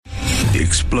The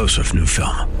explosive new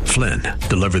film, Flynn,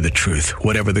 deliver the truth,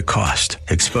 whatever the cost,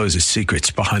 exposes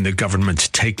secrets behind the government's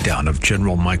takedown of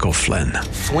General Michael Flynn.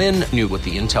 Flynn knew what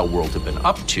the intel world had been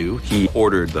up to. He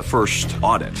ordered the first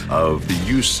audit of the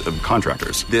use of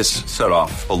contractors. This set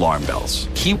off alarm bells.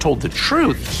 He told the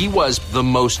truth. He was the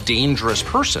most dangerous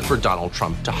person for Donald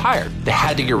Trump to hire. They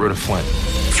had to get rid of Flynn.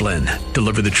 Flynn,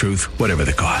 deliver the truth, whatever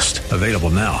the cost. Available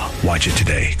now. Watch it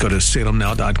today. Go to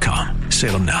salemnow.com.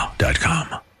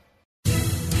 salemnow.com.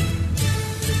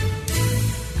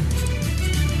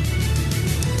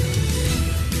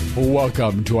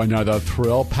 Welcome to another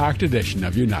thrill-packed edition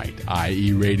of Unite,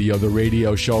 i.e. Radio, the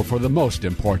radio show for the most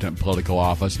important political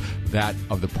office, that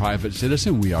of the private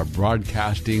citizen. We are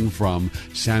broadcasting from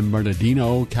San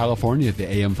Bernardino, California at the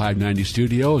AM 590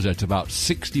 studios. That's about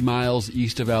 60 miles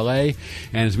east of L.A.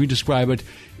 And as we describe it,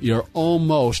 you're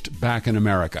almost back in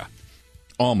America.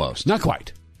 Almost. Not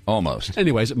quite. Almost.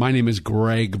 Anyways, my name is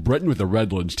Greg Britton with the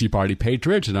Redlands Tea Party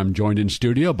Patriots, and I'm joined in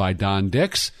studio by Don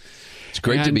Dix. It's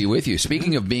great to be with you.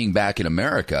 Speaking of being back in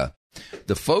America,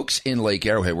 the folks in Lake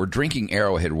Arrowhead, we're drinking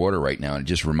Arrowhead water right now, and it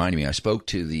just reminded me, I spoke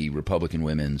to the Republican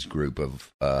women's group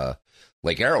of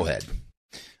Lake Arrowhead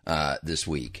this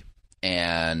week,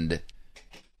 and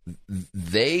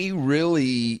they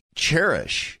really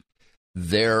cherish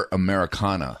their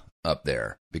Americana up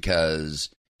there because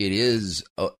it is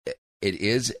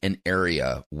an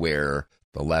area where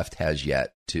the left has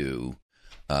yet to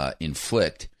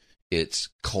inflict its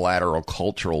collateral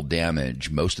cultural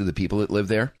damage. Most of the people that live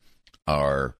there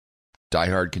are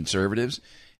diehard conservatives,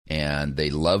 and they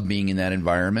love being in that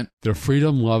environment. They're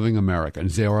freedom-loving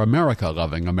Americans. They are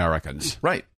America-loving Americans.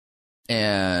 Right.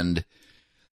 And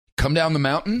come down the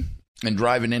mountain and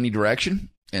drive in any direction,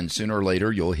 and sooner or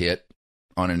later you'll hit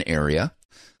on an area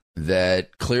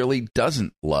that clearly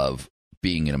doesn't love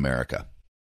being in America.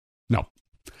 No.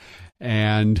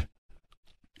 And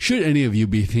should any of you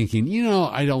be thinking,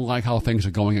 I don't like how things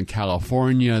are going in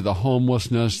California, the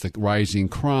homelessness, the rising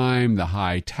crime, the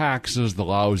high taxes, the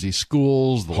lousy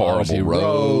schools, the horrible lousy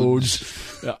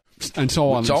roads, and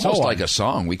so on. It's almost like a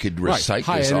song. We could recite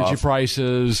high this energy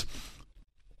prices.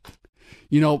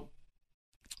 You've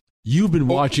been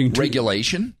watching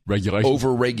regulation,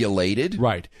 over-regulated.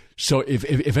 Right. So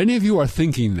if any of you are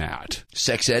thinking that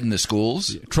sex ed in the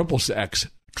schools, triple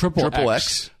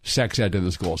X sex ed in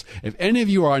the schools. If any of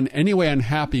you are in any way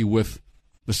unhappy with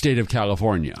the state of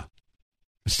California,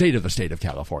 the state of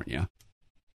California,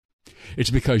 it's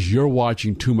because you're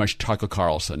watching too much Tucker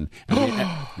Carlson.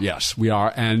 Yes, we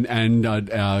are. And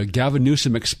Gavin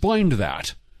Newsom explained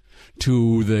that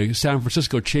to the San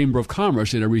Francisco Chamber of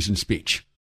Commerce in a recent speech.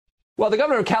 Well, the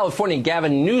governor of California,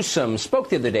 Gavin Newsom, spoke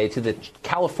the other day to the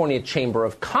California Chamber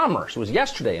of Commerce. It was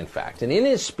yesterday, in fact. And in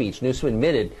his speech, Newsom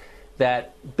admitted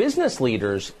that business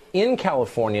leaders in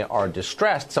California are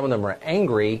distressed. Some of them are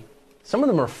angry. Some of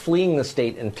them are fleeing the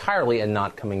state entirely and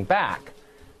not coming back.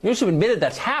 Newsom admitted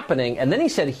that's happening, and then he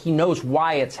said he knows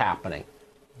why it's happening.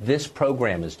 This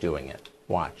program is doing it.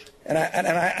 Watch. And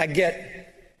I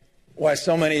get why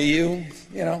so many of you,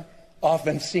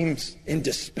 often seems in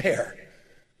despair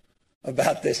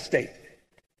about this state.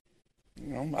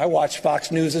 I watch Fox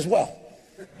News as well.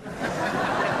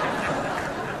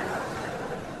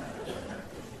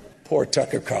 Poor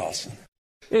Tucker Carlson.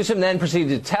 Newsom then proceeded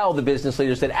to tell the business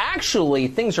leaders that actually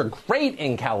things are great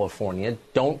in California.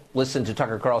 Don't listen to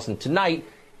Tucker Carlson tonight,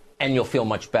 and you'll feel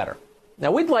much better.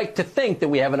 Now, we'd like to think that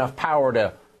we have enough power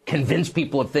to convince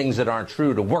people of things that aren't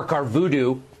true, to work our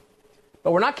voodoo,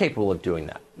 but we're not capable of doing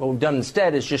that. What we've done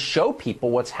instead is just show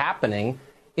people what's happening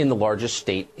in the largest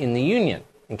state in the union,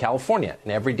 in California.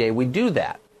 And every day we do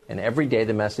that. And every day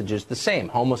the message is the same.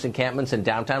 Homeless encampments in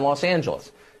downtown Los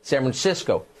Angeles. San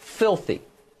Francisco, filthy.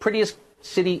 Prettiest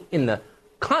city in the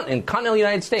continental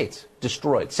United States,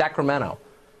 destroyed. Sacramento.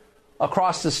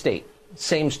 Across the state,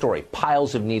 same story.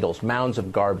 Piles of needles, mounds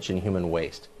of garbage and human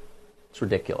waste. It's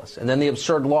ridiculous. And then the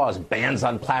absurd laws, bans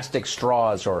on plastic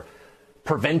straws or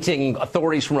preventing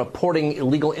authorities from reporting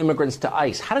illegal immigrants to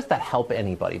ICE. How does that help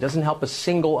anybody? It doesn't help a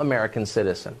single American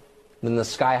citizen. And then the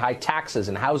sky-high taxes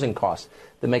and housing costs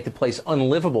that make the place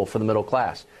unlivable for the middle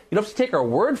class. You don't have to take our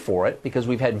word for it because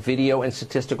we've had video and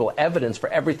statistical evidence for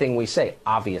everything we say,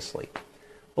 obviously.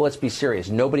 But let's be serious.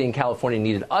 Nobody in California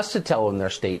needed us to tell them their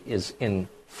state is in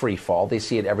free fall. They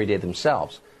see it every day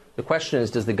themselves. The question is,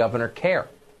 does the governor care?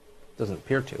 Doesn't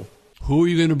appear to. Who are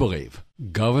you going to believe?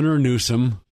 Governor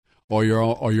Newsom or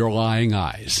your lying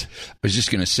eyes? I was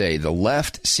just going to say, the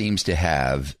left seems to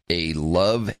have a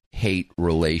love-hate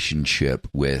relationship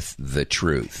with the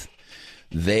truth.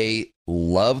 They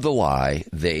love the lie,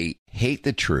 they hate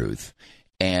the truth,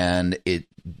 and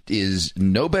is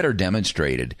no better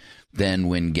demonstrated than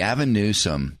when Gavin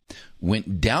Newsom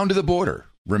went down to the border.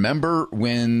 Remember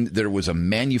when there was a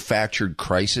manufactured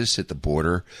crisis at the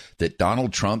border, that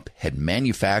Donald Trump had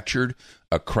manufactured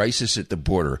a crisis at the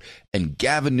border, and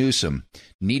Gavin Newsom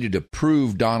needed to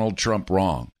prove Donald Trump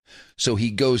wrong. So he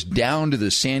goes down to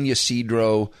the San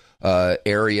Ysidro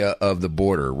area of the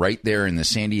border, right there in the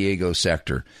San Diego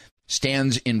sector,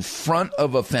 stands in front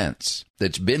of a fence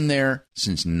that's been there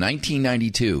since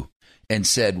 1992, and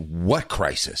said, "What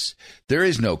crisis? There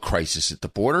is no crisis at the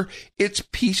border. It's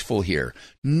peaceful here.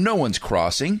 No one's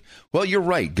crossing." Well, you're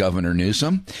right, Governor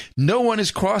Newsom. No one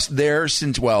has crossed there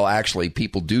since, well, actually,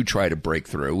 people do try to break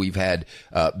through. We've had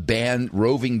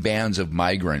roving bands of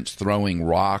migrants throwing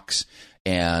rocks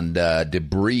and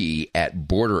debris at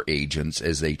border agents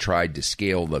as they tried to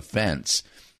scale the fence.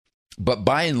 But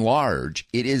by and large,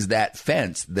 it is that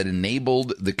fence that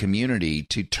enabled the community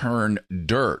to turn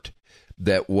dirt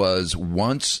that was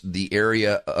once the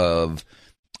area of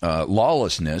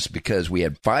lawlessness, because we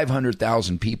had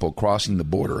 500,000 people crossing the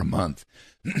border a month,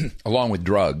 along with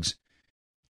drugs.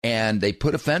 And they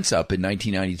put a fence up in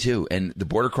 1992, and the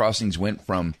border crossings went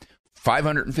from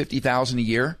 550,000 a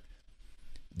year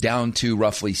down to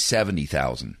roughly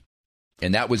 70,000.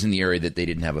 And that was in the area that they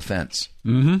didn't have a fence.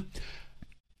 Mm-hmm.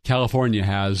 California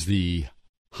has the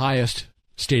highest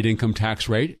state income tax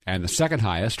rate, and the second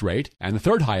highest rate, and the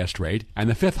third highest rate, and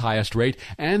the fifth highest rate,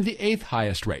 and the eighth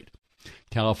highest rate.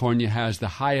 California has the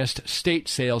highest state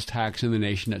sales tax in the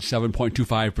nation at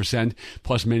 7.25%,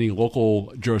 plus many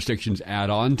local jurisdictions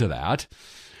add on to that.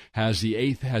 Has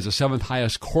the seventh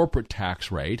highest corporate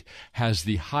tax rate, has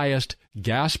the highest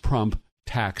gas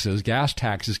taxes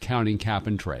counting cap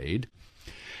and trade.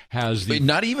 But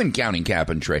not even counting cap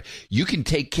and trade. You can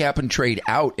take cap and trade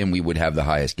out, and we would have the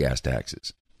highest gas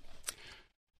taxes.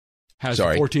 Has the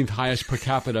 14th highest per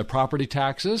capita property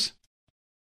taxes.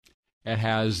 It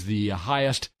has the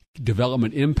highest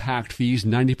development impact fees,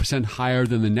 90% higher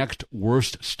than the next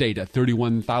worst state at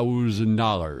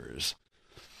 $31,000.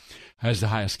 Has the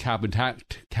highest cap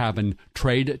and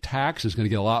trade tax. It's going to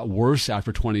get a lot worse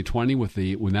after 2020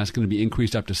 when that's going to be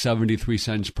increased up to 73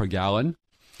 cents per gallon.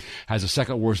 Has the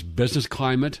second worst business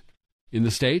climate in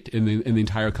the state, in the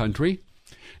entire country.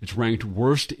 It's ranked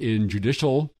worst in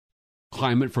judicial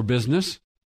climate for business.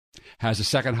 Has the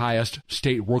second highest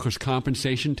state workers'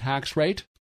 compensation tax rate.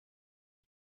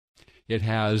 It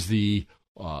has it's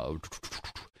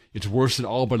worse than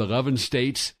all but 11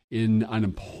 states in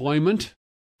unemployment.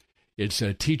 Its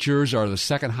teachers are the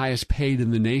second highest paid in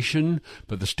the nation,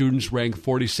 but the students rank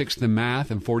 46th in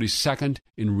math and 42nd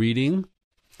in reading.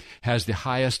 Has the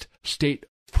highest state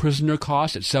prisoner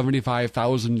cost at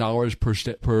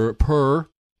 $75,000 per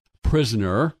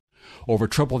prisoner, over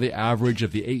triple the average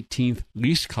of the 18th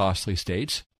least costly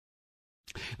states.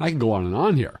 I can go on and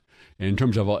on here. In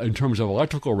terms of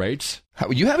electrical rates,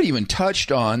 you haven't even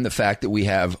touched on the fact that we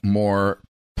have more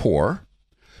poor.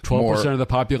 12% of the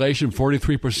population,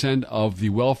 43% of the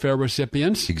welfare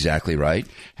recipients. Exactly right.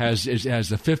 Has the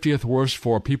 50th worst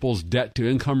for people's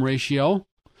debt-to-income ratio.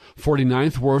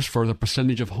 49th worst for the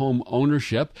percentage of home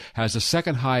ownership. Has the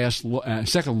second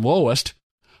lowest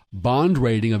bond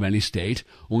rating of any state,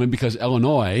 only because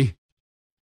Illinois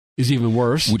is even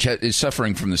worse. Which is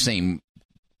suffering from the same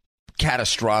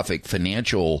catastrophic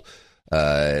financial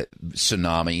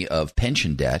tsunami of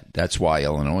pension debt. That's why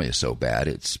Illinois is so bad.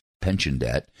 It's pension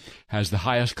debt. Has the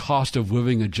highest cost of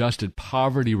living adjusted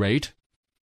poverty rate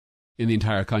in the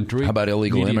entire country. How about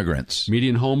illegal immigrants?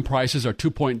 Median home prices are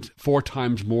 2.4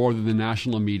 times more than the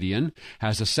national median.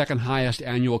 Has the second highest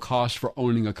annual cost for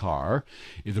owning a car.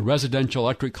 The residential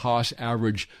electric costs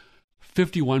average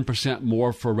 51%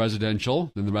 more for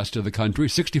residential than the rest of the country,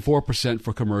 64%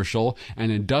 for commercial,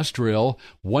 and industrial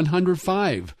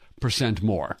 105%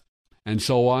 more. And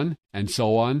so on, and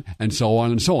so on, and so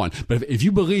on, and so on. But if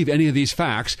you believe any of these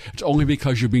facts, it's only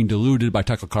because you're being deluded by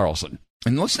Tucker Carlson.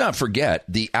 And let's not forget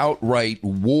the outright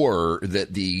war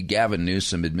that the Gavin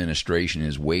Newsom administration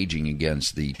is waging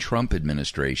against the Trump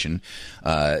administration.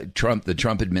 The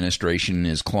Trump administration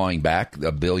is clawing back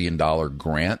a $1 billion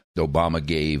grant Obama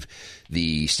gave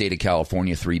the state of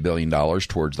California, $3 billion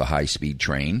towards the high-speed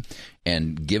train.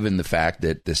 And given the fact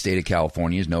that the state of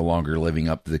California is no longer living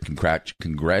up to the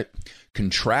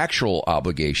contractual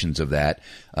obligations of that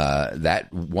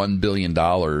 $1 billion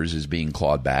is being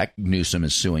clawed back. Newsom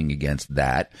is suing against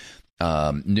that.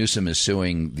 Newsom is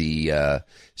suing the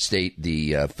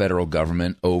federal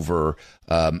government over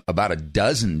about a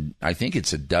dozen, I think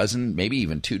it's a dozen, maybe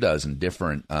even 24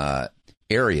 different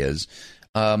areas.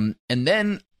 And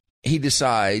then he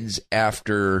decides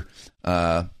after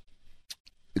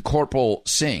Corporal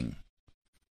Singh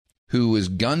who was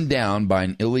gunned down by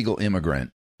an illegal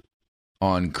immigrant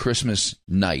on Christmas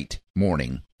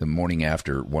morning, the morning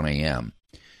after 1 a.m.,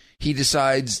 he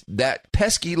decides that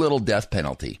pesky little death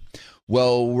penalty,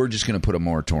 well, we're just going to put a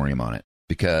moratorium on it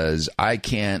because I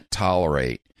can't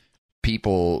tolerate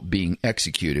people being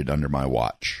executed under my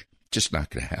watch. Just not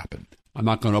going to happen. I'm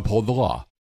not going to uphold the law.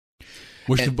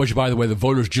 Which, by the way, the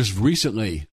voters just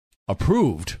recently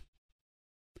approved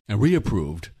and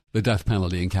reapproved the death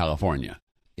penalty in California.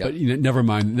 Yep. But never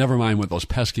mind what those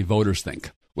pesky voters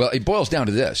think. Well, it boils down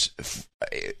to this.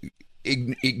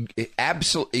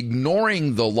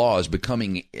 Ignoring the law is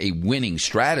becoming a winning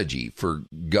strategy for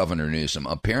Governor Newsom,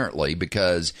 apparently,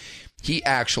 because he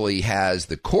actually has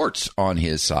the courts on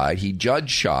his side. He judge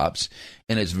shops,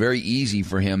 and it's very easy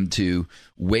for him to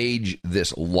wage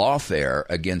this lawfare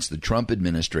against the Trump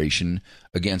administration,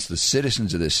 against the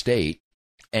citizens of this state,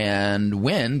 and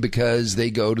win because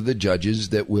they go to the judges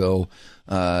that will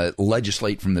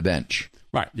legislate from the bench.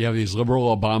 Right. You have these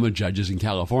liberal Obama judges in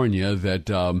California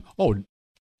that,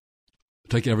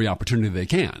 take every opportunity they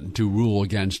can to rule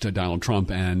against Donald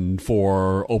Trump and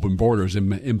for open borders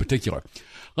in particular.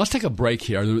 Let's take a break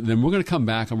here. Then we're going to come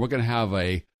back and we're going to have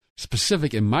a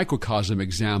specific and microcosm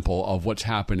example of what's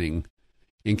happening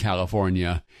in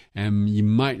California. And you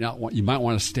might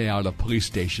want to stay out of police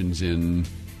stations in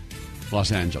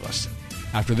Los Angeles.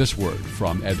 After this word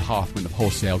from Ed Hoffman of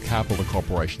Wholesale Capital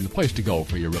Corporation, the place to go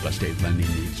for your real estate lending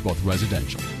needs, both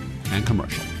residential and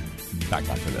commercial. Back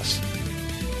after this.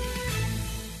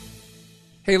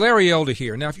 Hey, Larry Elder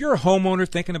here. Now, if you're a homeowner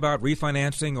thinking about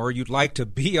refinancing or you'd like to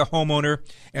be a homeowner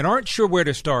and aren't sure where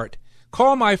to start,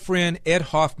 call my friend Ed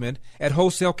Hoffman at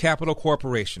Wholesale Capital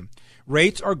Corporation.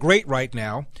 Rates are great right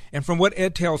now, and from what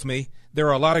Ed tells me, there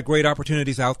are a lot of great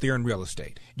opportunities out there in real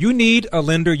estate. You need a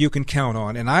lender you can count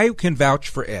on, and I can vouch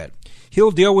for Ed.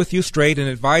 He'll deal with you straight and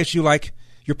advise you like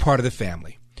you're part of the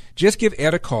family. Just give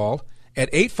Ed a call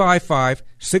at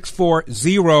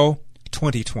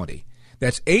 855-640-2020.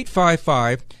 That's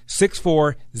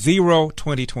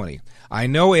 855-640-2020. I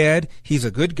know Ed. He's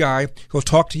a good guy. He'll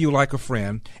talk to you like a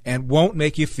friend and won't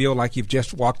make you feel like you've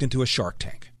just walked into a Shark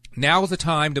Tank. Now is the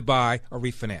time to buy or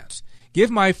refinance. Give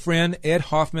my friend Ed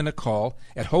Hoffman a call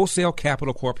at Wholesale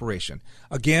Capital Corporation.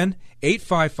 Again,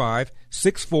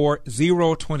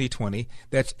 855-640-2020.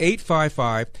 That's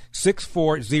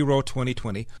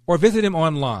 855-640-2020. Or visit him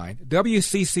online,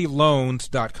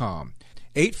 wccloans.com.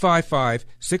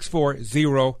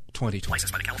 855-640-2020.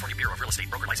 Licensed by the California Bureau of Real Estate.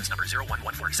 Broker license number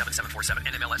 011477747.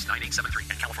 NMLS 9873.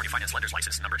 And California Finance Lenders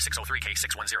License number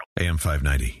 603K610. AM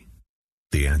 590.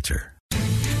 The Answer.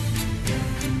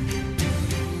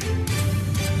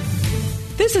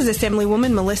 This is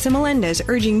Assemblywoman Melissa Melendez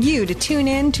urging you to tune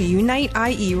in to Unite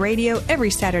IE Radio every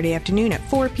Saturday afternoon at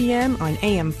 4 p.m. on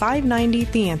AM 590,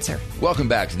 The Answer. Welcome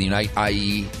back to the Unite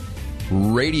IE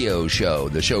Radio Show,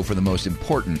 the show for the most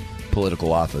important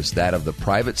political office, that of the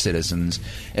private citizens,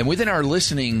 and within our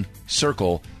listening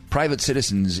circle, private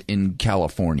citizens in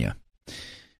California.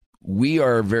 We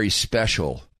are very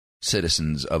special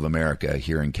citizens of America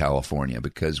here in California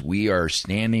because we are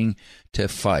standing to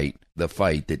fight the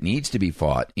fight that needs to be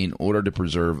fought in order to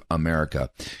preserve America.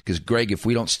 Because, Greg, if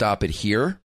we don't stop it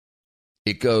here,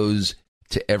 it goes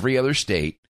to every other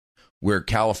state where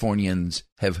Californians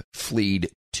have fled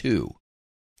to.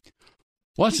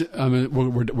 Well,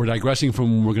 we're digressing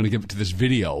from, we're going to give it to this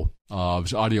video,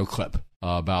 this audio clip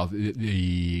about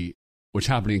what's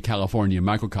happening in California,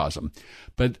 microcosm.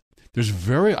 But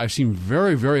I've seen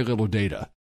very, very little data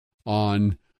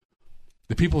on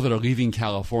the people that are leaving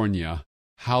California,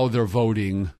 how they're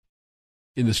voting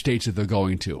in the states that they're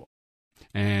going to,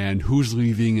 and who's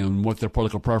leaving and what their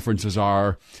political preferences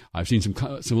are. I've seen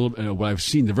what I've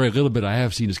seen, the very little bit I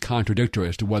have seen is contradictory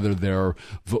as to whether they're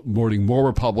voting more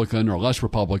Republican or less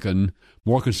Republican,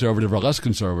 more conservative or less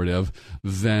conservative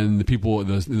than the people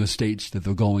in the states that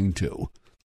they're going to.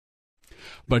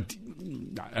 But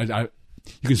you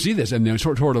can see this, and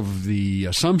sort of the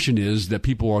assumption is that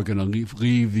people are going to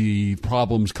leave the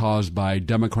problems caused by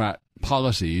Democrat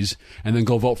policies and then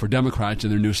go vote for Democrats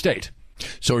in their new state.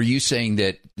 So are you saying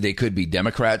that they could be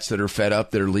Democrats that are fed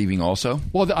up that are leaving also?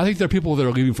 Well, I think there are people that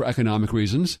are leaving for economic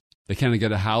reasons. They can't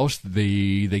get a house.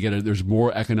 There's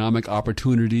more economic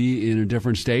opportunity in a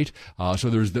different state. So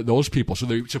there's those people. So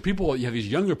people, you have these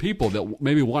younger people that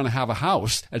maybe want to have a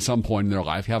house at some point in their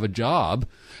life, have a job,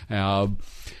 but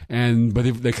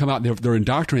they come out, they're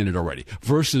indoctrinated already.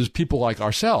 Versus people like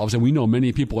ourselves, and we know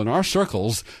many people in our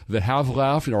circles that have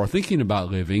left or are thinking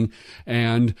about leaving,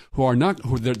 and they're not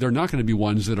going to be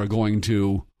ones that are going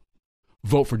to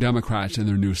vote for Democrats in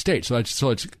their new state. So it's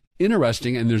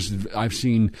interesting, and I've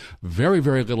seen very,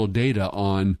 very little data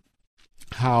on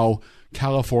how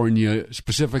California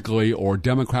specifically, or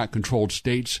Democrat-controlled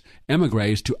states,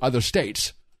 emigres to other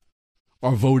states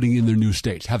are voting in their new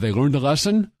states. Have they learned a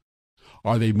lesson?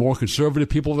 Are they more conservative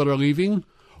people that are leaving?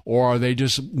 Or are they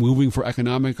just moving for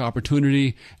economic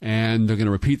opportunity and they're going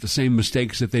to repeat the same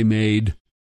mistakes that they made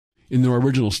in their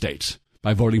original states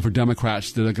by voting for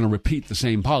Democrats that are going to repeat the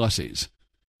same policies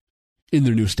in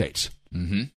their new states?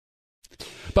 Mm-hmm.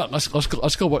 But let's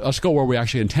go where we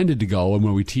actually intended to go, and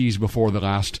where we teased before the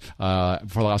last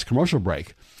commercial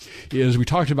break. Is we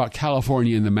talked about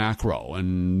California in the macro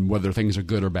and whether things are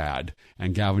good or bad.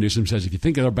 And Gavin Newsom says if you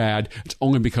think they're bad, it's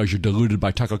only because you're deluded by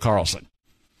Tucker Carlson.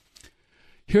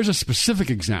 Here's a specific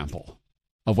example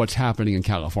of what's happening in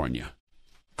California.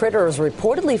 Critters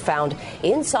reportedly found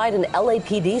inside an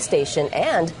LAPD station,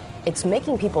 and it's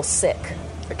making people sick.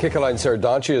 KCAL9's Sarah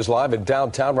Donchia is live in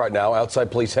downtown right now,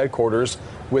 outside police headquarters,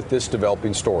 with this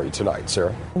developing story tonight.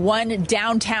 Sarah? One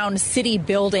downtown city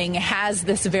building has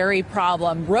this very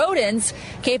problem. Rodents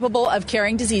capable of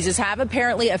carrying diseases have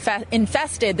apparently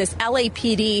infested this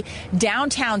LAPD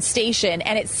downtown station,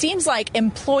 and it seems like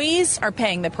employees are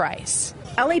paying the price.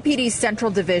 LAPD's Central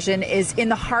Division is in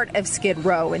the heart of Skid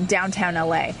Row in downtown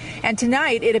LA. And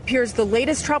tonight, it appears the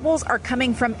latest troubles are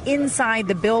coming from inside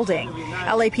the building.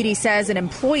 LAPD says an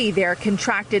employee there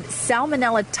contracted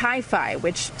Salmonella typhi,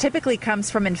 which typically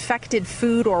comes from infected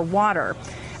food or water.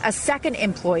 A second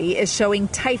employee is showing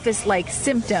typhus-like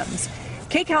symptoms.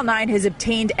 KCAL9 has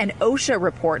obtained an OSHA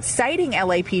report citing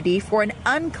LAPD for an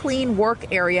unclean work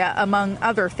area, among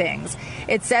other things.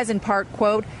 It says in part,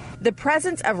 quote, the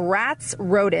presence of rats,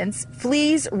 rodents,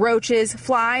 fleas, roaches,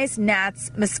 flies, gnats,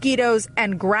 mosquitoes,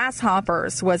 and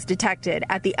grasshoppers was detected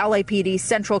at the LAPD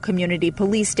Central Community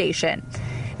Police Station.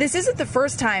 This isn't the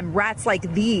first time rats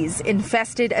like these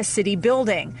infested a city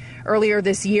building. Earlier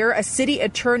this year, a city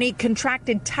attorney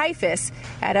contracted typhus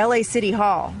at LA City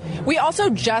Hall. We also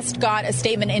just got a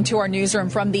statement into our newsroom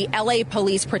from the LA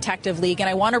Police Protective League, and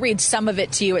I want to read some of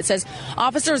it to you. It says,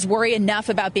 officers worry enough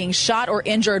about being shot or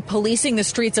injured policing the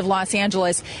streets of Los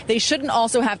Angeles. They shouldn't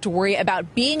also have to worry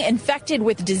about being infected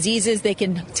with diseases they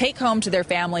can take home to their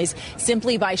families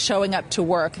simply by showing up to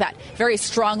work. That very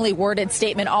strongly worded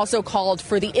statement also called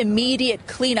for the immediate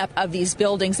cleanup of these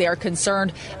buildings. They are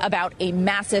concerned about a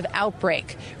massive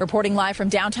outbreak. Reporting live from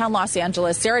downtown Los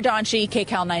Angeles, Sarah Donchia,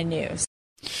 KCAL9 News.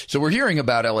 So we're hearing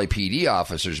about LAPD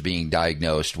officers being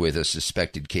diagnosed with a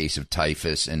suspected case of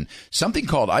typhus and something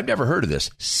called, I've never heard of this,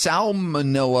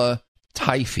 Salmonella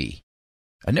typhi.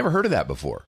 I never heard of that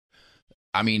before.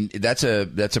 I mean, that's a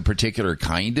particular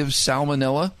kind of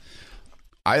salmonella.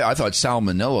 I thought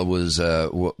salmonella was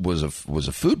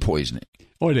a food poisoning.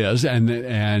 Oh, it is,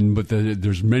 but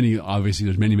there's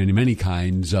many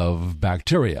kinds of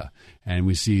bacteria, and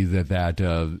we see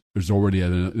that there's already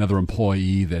another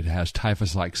employee that has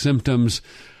typhus-like symptoms.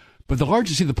 But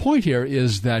the point here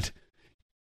is that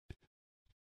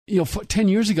 10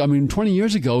 years ago, 20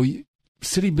 years ago,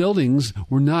 city buildings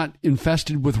were not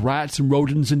infested with rats and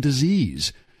rodents and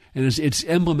disease, and it's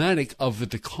emblematic of the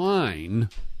decline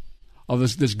of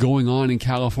this going on in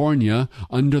California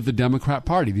under the Democrat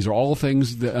Party. These are all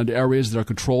things and areas that are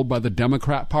controlled by the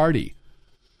Democrat Party.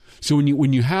 So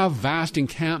when you have vast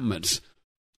encampments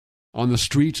on the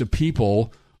streets of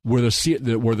people where the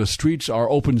streets are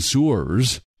open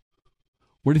sewers,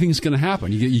 what do you think is going to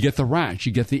happen? You get the rats,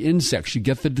 you get the insects, you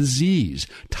get the disease.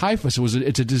 Typhus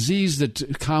it's a disease that's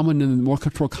common in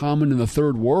the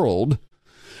third world,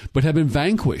 but have been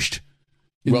vanquished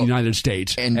in the United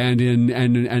States and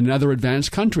in other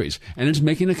advanced countries, and it's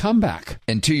making a comeback.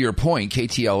 And to your point,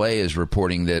 KTLA is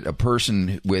reporting that a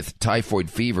person with typhoid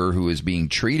fever who is being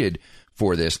treated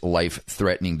for this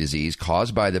life-threatening disease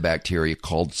caused by the bacteria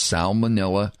called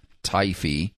Salmonella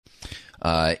typhi,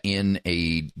 in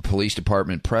a police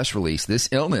department press release, this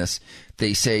illness,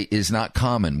 they say, is not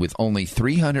common, with only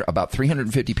about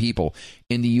 350 people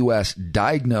in the U.S.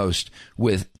 diagnosed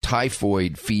with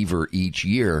typhoid fever each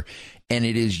year. And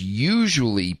it is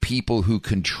usually people who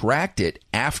contract it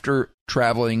after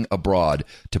traveling abroad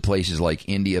to places like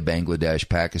India, Bangladesh,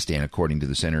 Pakistan, according to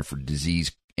the Center for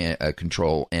Disease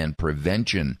Control and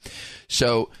Prevention.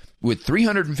 So with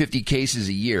 350 cases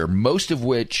a year, most of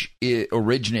which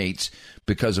originates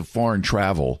because of foreign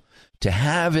travel, to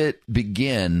have it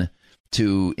begin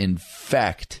to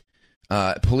infect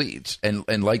police,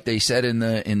 and like they said in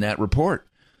that report,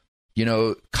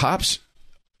 cops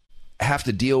have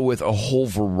to deal with a whole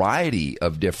variety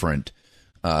of different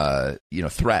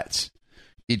threats.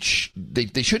 They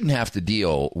shouldn't have to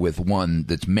deal with one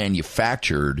that's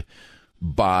manufactured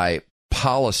by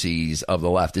policies of the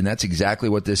left, and that's exactly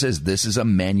what this is. This is you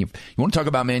want to talk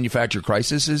about manufactured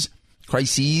crises?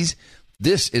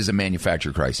 This is a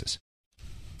manufactured crisis.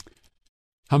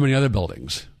 How many other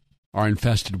buildings are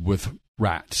infested with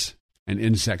rats and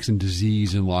insects and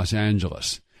disease in Los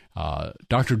Angeles?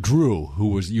 Dr. Drew,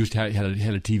 who had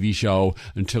a TV show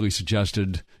until he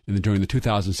suggested during the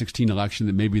 2016 election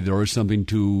that maybe there was something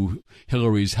to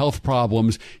Hillary's health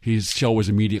problems, his show was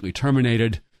immediately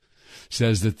terminated.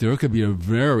 Says that there could be a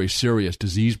very serious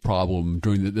disease problem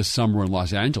during this summer in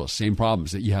Los Angeles. Same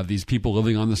problems, that you have these people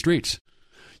living on the streets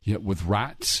with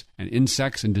rats and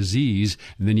insects and disease,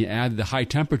 and then you add the high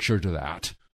temperature to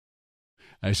that.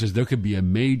 It says there could be a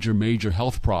major, major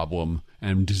health problem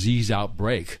and disease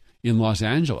outbreak in Los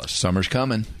Angeles. Summer's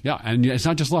coming. Yeah, and it's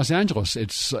not just Los Angeles.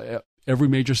 It's every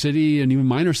major city and even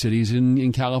minor cities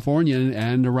in California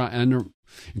and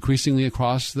increasingly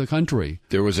across the country.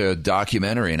 There was a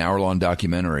documentary, an hour-long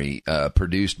documentary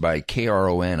produced by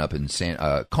KRON up in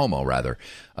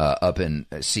up in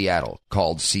Seattle,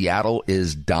 called Seattle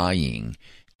is Dying.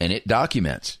 And it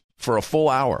documents for a full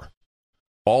hour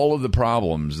all of the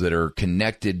problems that are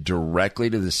connected directly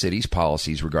to the city's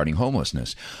policies regarding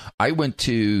homelessness. I went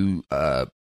to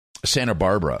Santa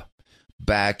Barbara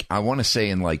back, I want to say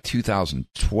in like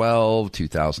 2012,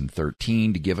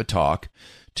 2013, to give a talk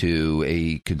to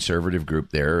a conservative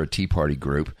group there, a Tea Party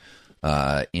group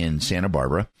in Santa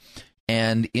Barbara.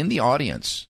 And in the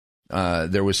audience,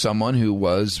 there was someone who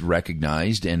was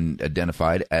recognized and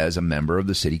identified as a member of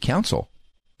the city council.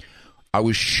 I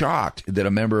was shocked that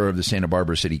a member of the Santa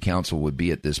Barbara City Council would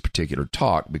be at this particular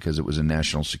talk because it was a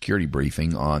national security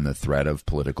briefing on the threat of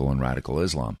political and radical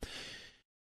Islam.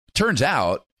 Turns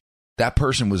out that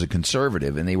person was a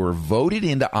conservative, and they were voted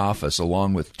into office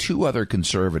along with two other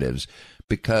conservatives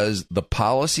because the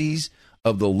policies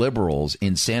of the liberals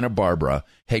in Santa Barbara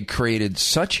had created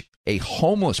such a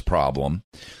homeless problem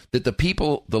that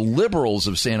the liberals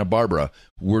of Santa Barbara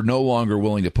were no longer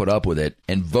willing to put up with it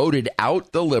and voted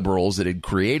out the liberals that had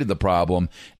created the problem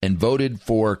and voted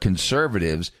for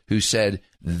conservatives who said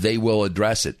they will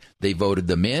address it. They voted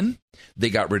them in.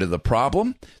 They got rid of the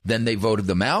problem. Then they voted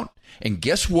them out. And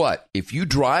guess what? If you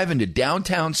drive into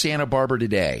downtown Santa Barbara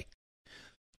today,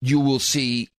 you will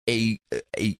see a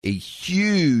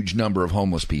huge number of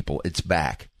homeless people. It's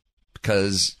back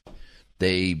because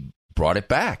they brought it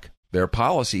back. Their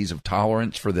policies of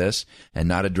tolerance for this and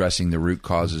not addressing the root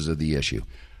causes of the issue.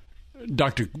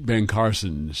 Dr. Ben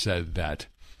Carson said that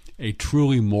a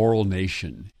truly moral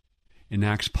nation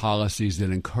enacts policies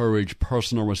that encourage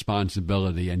personal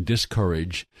responsibility and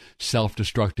discourage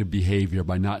self-destructive behavior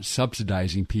by not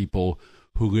subsidizing people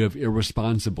who live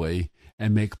irresponsibly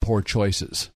and make poor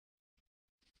choices.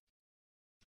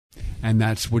 And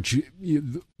that's what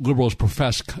liberals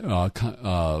profess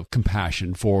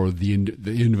compassion for the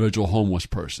individual homeless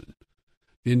person,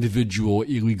 the individual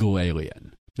illegal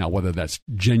alien. Now, whether that's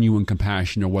genuine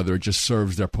compassion or whether it just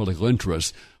serves their political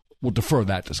interests, we'll defer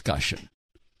that discussion.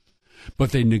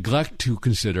 But they neglect to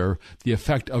consider the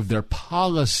effect of their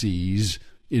policies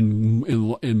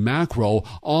in macro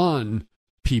on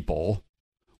people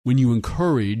when you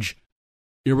encourage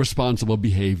irresponsible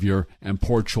behavior and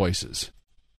poor choices.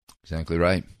 Exactly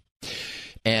right.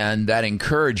 And that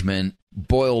encouragement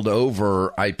boiled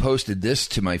over. I posted this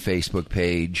to my Facebook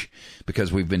page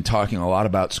because we've been talking a lot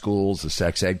about schools, the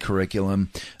sex ed curriculum.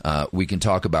 We can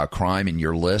talk about crime in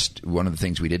your list. One of the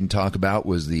things we didn't talk about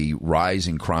was the rise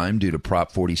in crime due to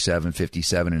Prop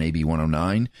 4757 and AB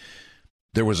 109.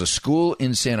 There was a school in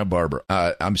in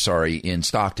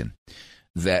Stockton,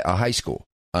 a high school,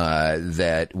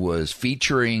 that was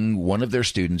featuring one of their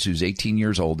students who's 18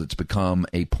 years old that's become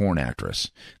a porn actress.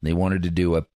 They wanted to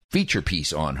do a feature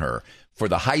piece on her for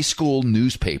the high school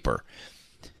newspaper.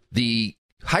 The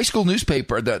high school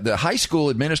newspaper, the high school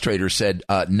administrator said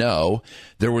no.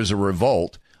 There was a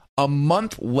revolt. A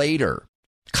month later,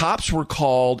 cops were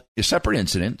called, a separate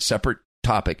incident, separate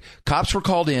topic. Cops were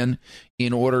called in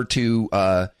order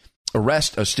to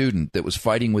arrest a student that was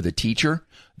fighting with a teacher.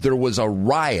 There was a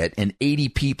riot and 80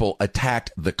 people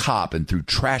attacked the cop and threw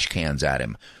trash cans at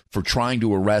him for trying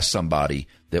to arrest somebody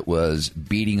that was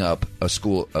beating up a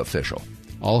school official.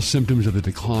 All symptoms of the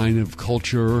decline of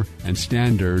culture and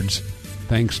standards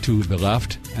thanks to the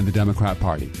left and the Democrat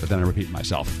Party. But then I repeat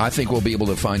myself. I think we'll be able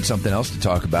to find something else to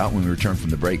talk about when we return from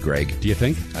the break, Greg. Do you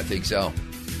think? I think so.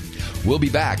 We'll be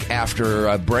back after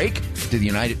a break to the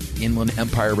United Inland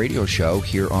Empire Radio Show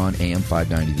here on AM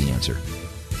 590 The Answer.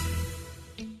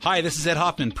 Hi, this is Ed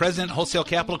Hoffman, President, Wholesale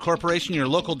Capital Corporation, your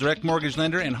local direct mortgage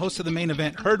lender and host of the main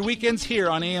event, Heard Weekends, here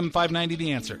on AM 590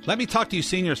 The Answer. Let me talk to you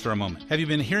seniors for a moment. Have you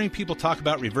been hearing people talk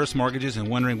about reverse mortgages and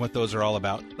wondering what those are all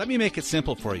about? Let me make it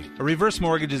simple for you. A reverse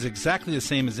mortgage is exactly the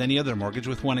same as any other mortgage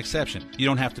with one exception. You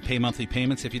don't have to pay monthly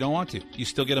payments if you don't want to. You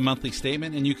still get a monthly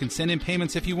statement and you can send in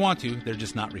payments if you want to. They're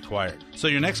just not required. So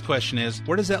your next question is,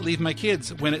 where does that leave my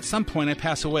kids when at some point I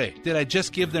pass away? Did I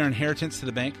just give their inheritance to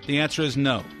the bank? The answer is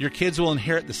no. Your kids will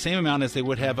inherit the same amount as they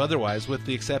would have otherwise, with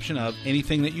the exception of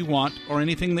anything that you want or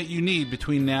anything that you need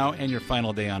between now and your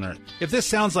final day on Earth. If this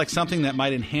sounds like something that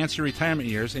might enhance your retirement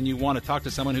years and you want to talk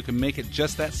to someone who can make it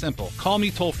just that simple, call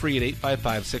me toll-free at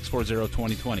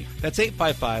 855-640-2020. That's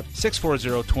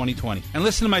 855-640-2020. And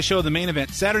listen to my show, The Main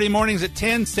Event, Saturday mornings at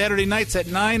 10, Saturday nights at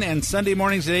 9, and Sunday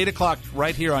mornings at 8 o'clock,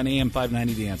 right here on AM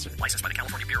 590 The Answer. Licensed by the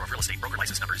California Bureau of Real Estate. Broker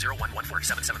license number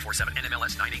 011477747,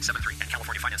 NMLS 9873, and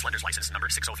California Finance Lenders License number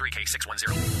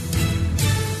 603K610.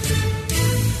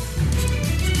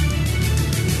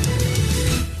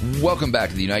 Welcome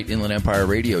back to the Unite Inland Empire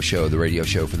radio show, the radio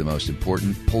show for the most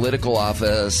important political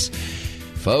office.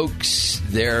 Folks,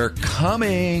 they're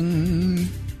coming,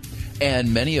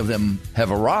 and many of them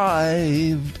have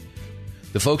arrived.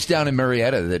 The folks down in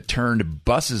Marietta that turned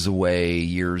buses away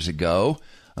years ago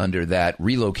under that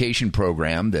relocation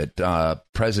program that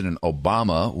President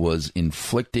Obama was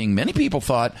inflicting, many people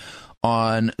thought,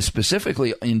 on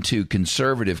specifically into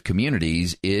conservative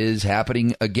communities, is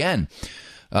happening again.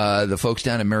 The folks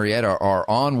down in Marietta are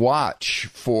on watch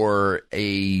for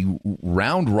a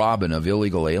round robin of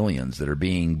illegal aliens that are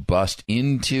being bussed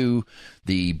into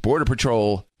the Border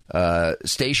Patrol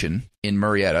station in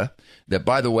Marietta that,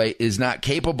 by the way, is not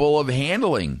capable of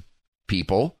handling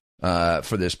people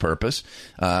for this purpose.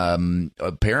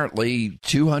 Apparently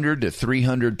 200 to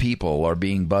 300 people are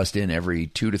being bussed in every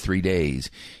 2 to 3 days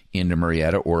into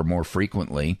Marietta, or more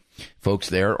frequently. Folks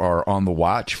there are on the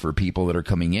watch for people that are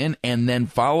coming in and then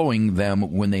following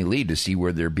them when they leave to see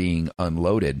where they're being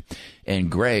unloaded.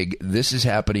 And Greg, this is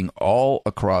happening all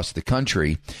across the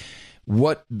country.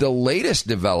 What the latest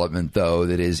development, though,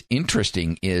 that is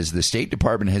interesting is the State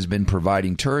Department has been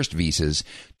providing tourist visas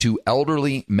to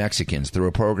elderly Mexicans through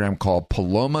a program called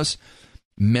Palomas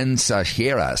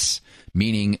Mensajeras,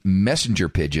 meaning messenger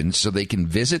pigeons, so they can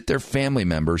visit their family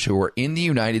members who are in the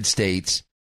United States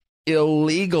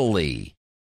illegally.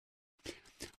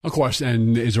 Of course,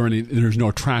 and there's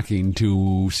no tracking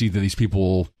to see that these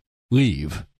people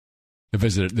leave to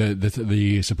visit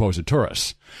the supposed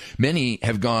tourists. Many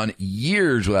have gone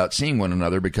years without seeing one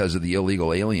another because of the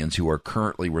illegal aliens who are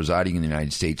currently residing in the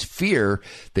United States. Fear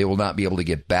they will not be able to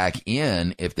get back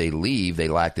in if they leave. They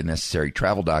lack the necessary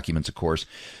travel documents, of course,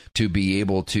 to be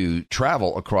able to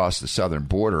travel across the southern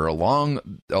border.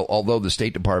 Although the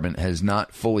State Department has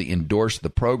not fully endorsed the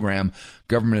program,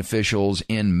 government officials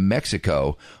in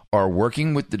Mexico are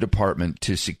working with the department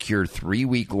to secure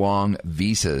 3-week-long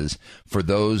visas for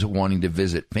those wanting to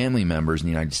visit family members in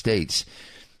the United States.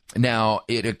 Now,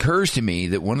 it occurs to me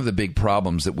that one of the big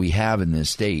problems that we have in this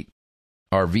state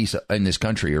are visa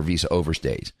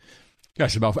overstays.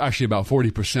 Yes, about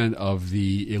 40% of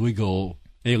the illegal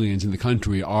aliens in the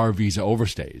country are visa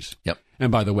overstays. Yep.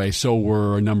 And by the way, so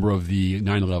were a number of the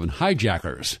 9/11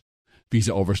 hijackers,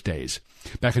 visa overstays.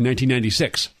 Back in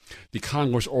 1996, the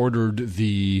Congress ordered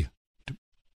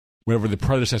whatever the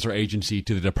predecessor agency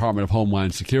to the Department of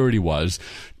Homeland Security was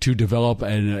to develop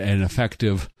an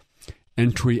effective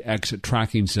entry-exit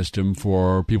tracking system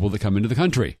for people that come into the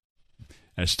country.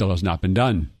 And it still has not been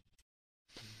done.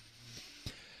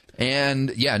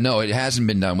 And, yeah, no, it hasn't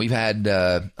been done. We've had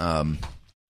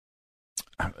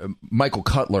Michael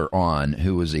Cutler on,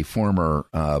 who was a former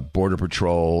Border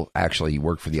Patrol. Actually, he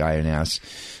worked for the INS.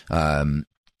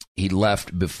 He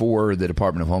left before the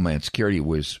Department of Homeland Security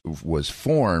was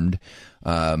formed,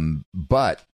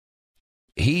 but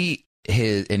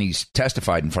he's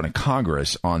testified in front of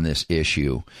Congress on this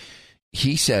issue.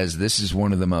 He says this is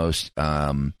one of the most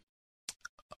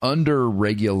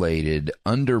underregulated,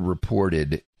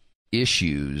 underreported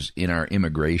issues in our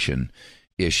immigration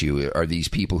issue are these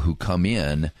people who come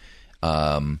in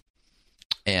and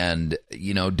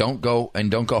don't go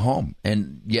home,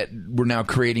 and yet we're now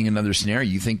creating another scenario.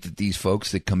 You think that these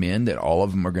folks that come in, that all of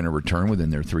them are going to return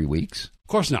within their 3 weeks? Of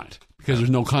course not, because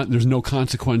there's no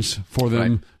consequence for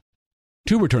them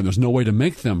to return. There's no way to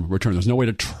make them return. There's no way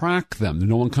to track them.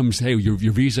 No one comes, hey, your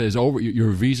visa is over.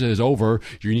 Your visa is over.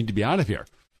 You need to be out of here.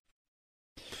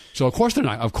 So, of course, they're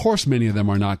not. Of course, many of them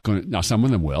are not going to. Now, some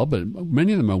of them will, but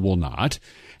many of them will not.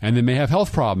 And they may have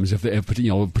health problems if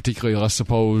particularly, let's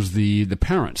suppose, the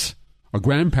parents or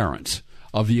grandparents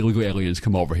of the illegal aliens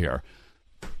come over here.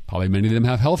 Probably many of them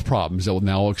have health problems that will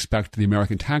now expect the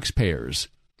American taxpayers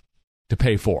to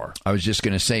pay for. I was just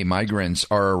going to say, migrants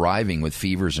are arriving with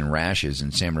fevers and rashes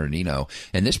in San Bernardino,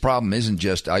 and this problem isn't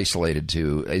just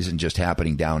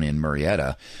happening down in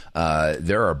Murrieta.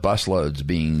 There are busloads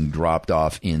being dropped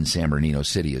off in San Bernardino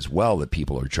City as well that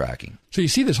people are tracking. So you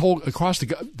see this whole across the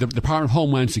Department of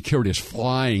Homeland Security is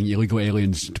flying illegal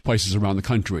aliens to places around the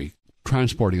country,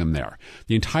 transporting them there.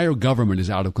 The entire government is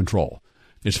out of control.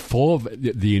 It's full of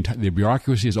the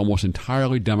bureaucracy is almost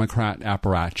entirely Democrat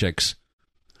apparatchiks,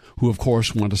 who, of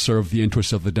course, want to serve the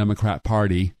interests of the Democrat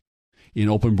Party in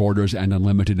open borders and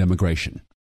unlimited immigration.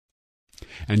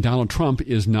 And Donald Trump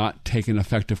is not taking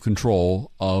effective control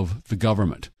of the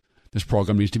government. This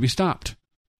program needs to be stopped.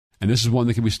 And this is one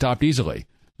that can be stopped easily.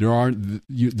 There are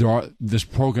this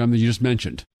program that you just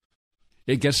mentioned.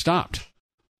 It gets stopped.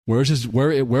 Where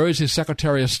is his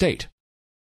Secretary of State?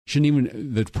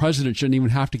 The president shouldn't even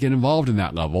have to get involved in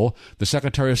that level. The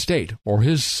Secretary of State or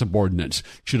his subordinates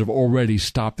should have already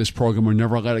stopped this program or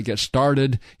never let it get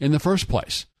started in the first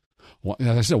place.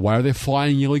 As I said, why are they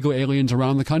flying illegal aliens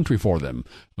around the country for them?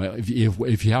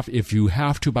 If you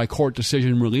have to by court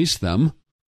decision release them,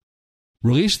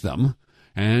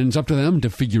 and it's up to them to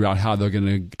figure out how they're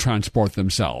going to transport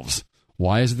themselves.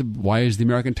 Why is the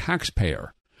American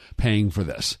taxpayer paying for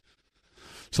this?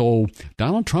 So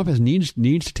Donald Trump needs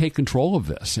to take control of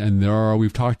this, and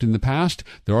we've talked in the past.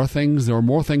 There are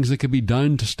more things that could be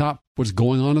done to stop what's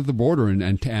going on at the border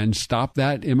and stop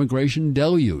that immigration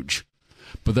deluge.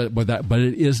 But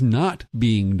it is not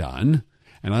being done,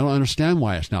 and I don't understand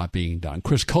why it's not being done.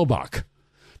 Chris Kobach,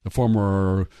 the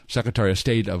former Secretary of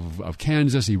State of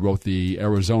Kansas, he wrote the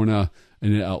Arizona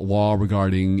law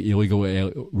regarding illegal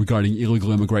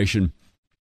immigration,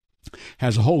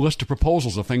 has a whole list of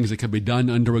proposals of things that could be done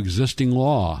under existing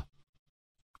law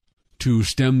to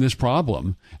stem this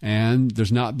problem, and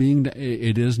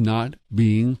it is not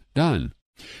being done.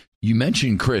 You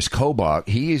mentioned Chris Kobach.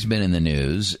 He has been in the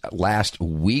news last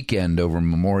weekend, over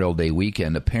Memorial Day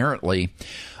weekend. Apparently,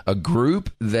 a group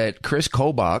that Chris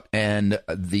Kobach and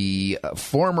the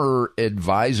former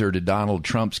advisor to Donald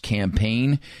Trump's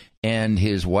campaign and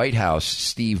his White House,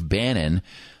 Steve Bannon,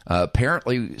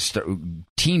 apparently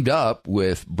teamed up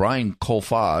with Brian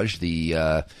Kolfage,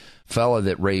 the fella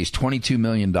that raised $22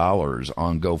 million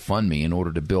on GoFundMe in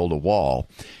order to build a wall.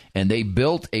 And they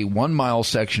built a 1-mile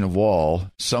section of wall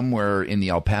somewhere in the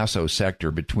El Paso sector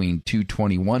between two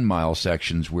 21-mile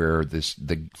sections where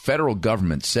the federal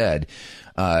government said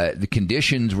the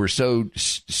conditions were so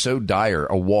dire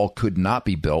a wall could not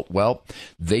be built. Well,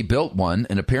 they built one,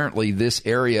 and apparently this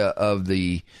area of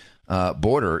the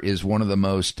border is one of the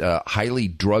most highly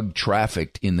drug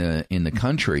trafficked in the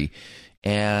country,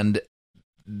 and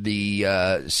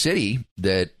the city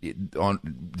that's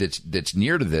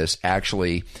near to this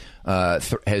actually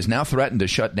has now threatened to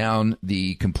shut down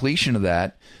the completion of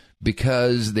that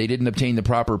because they didn't obtain the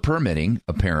proper permitting,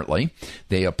 apparently.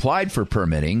 They applied for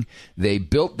permitting. They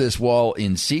built this wall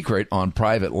in secret on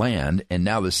private land, and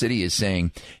now the city is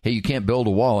saying, hey, you can't build a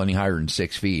wall any higher than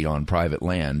 6 feet on private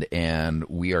land, and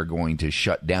we are going to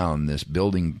shut down this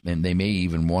building, and they may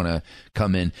even want to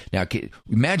come in. Now,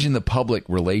 imagine the public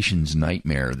relations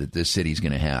nightmare that this city's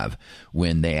going to have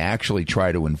when they actually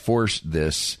try to enforce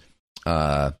this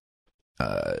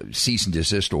cease and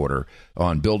desist order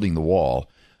on building the wall.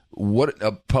 What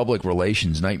a public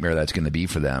relations nightmare that's going to be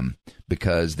for them,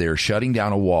 because they're shutting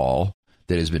down a wall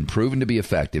that has been proven to be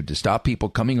effective to stop people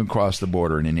coming across the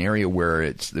border in an area where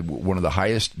it's one of the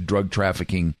highest drug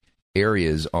trafficking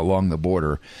areas along the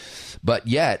border. But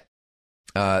yet,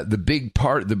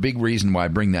 the big reason why I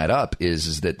bring that up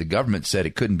is that the government said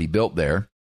it couldn't be built there.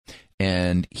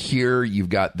 And here you've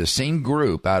got the same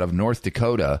group out of North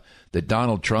Dakota that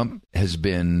Donald Trump has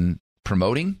been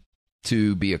promoting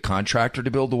to be a contractor to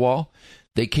build the wall.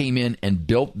 They came in and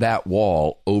built that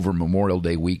wall over Memorial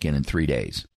Day weekend in 3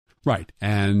 days. Right.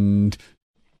 And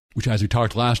which, as we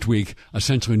talked last week,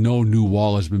 essentially no new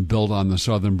wall has been built on the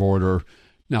southern border.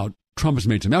 Now, Trump has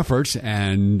made some efforts,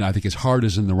 and I think his heart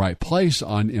is in the right place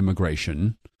on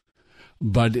immigration,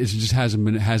 but it just hasn't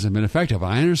been effective.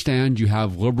 I understand you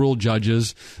have liberal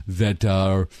judges that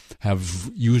have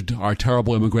used our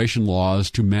terrible immigration laws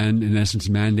to, in essence,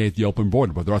 mandate the open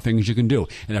border, but there are things you can do.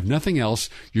 And if nothing else,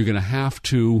 you're going to have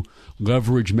to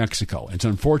leverage Mexico. It's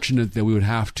unfortunate that we would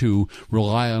have to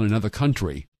rely on another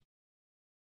country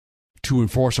to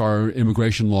enforce our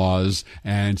immigration laws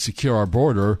and secure our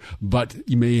border, but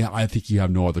I think you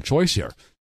have no other choice here.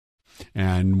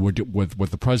 And what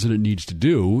the president needs to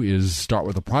do is start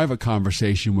with a private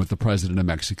conversation with the president of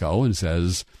Mexico and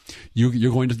says,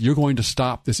 you're going to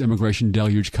stop this immigration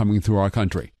deluge coming through our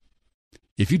country.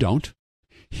 If you don't,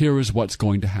 here is what's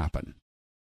going to happen.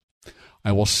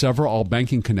 I will sever all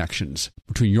banking connections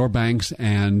between your banks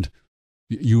and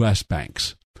U.S.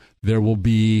 banks.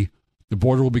 The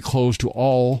border will be closed to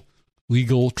all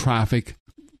legal traffic,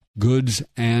 goods,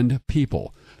 and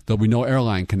people. There'll be no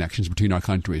airline connections between our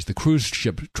countries. The cruise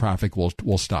ship traffic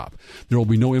will stop. There will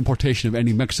be no importation of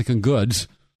any Mexican goods.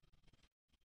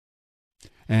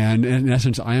 And in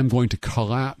essence, I am going to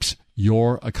collapse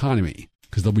your economy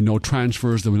because there'll be no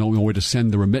transfers. There'll be no way to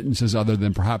send the remittances other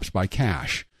than perhaps by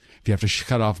cash. If you have to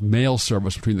cut off mail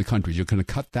service between the countries, you're going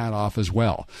to cut that off as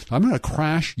well. So I'm going to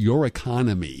crash your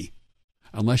economy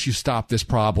unless you stop this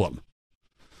problem.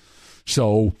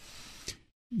 So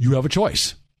you have a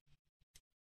choice.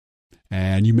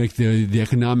 And you make the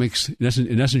economics,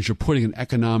 in essence, you're putting an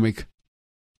economic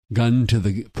gun to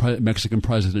the Mexican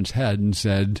president's head and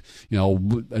said,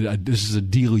 this is a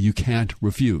deal you can't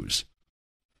refuse.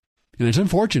 And it's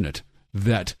unfortunate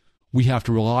that we have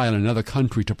to rely on another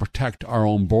country to protect our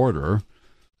own border.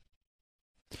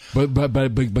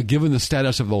 But given the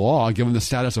status of the law, given the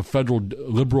status of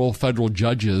liberal federal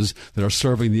judges that are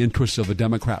serving the interests of the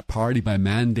Democrat Party by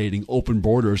mandating open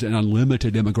borders and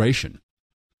unlimited immigration,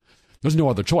 there's no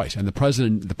other choice. And the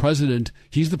president,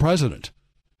 he's the president,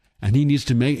 and he needs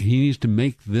to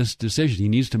make this decision. He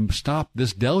needs to stop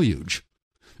this deluge.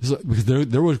 Because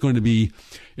there was going to be,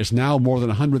 it's now more than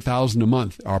 100,000 a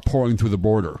month are pouring through the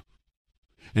border.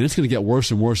 And it's going to get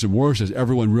worse and worse and worse as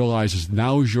everyone realizes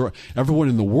everyone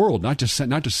in the world, not just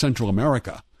Central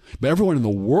America, but everyone in the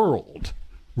world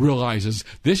realizes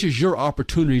this is your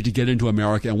opportunity to get into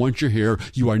America. And once you're here,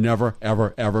 you are never,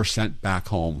 ever, ever sent back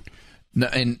home. No,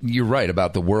 and you're right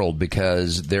about the world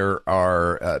because there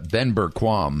are Ben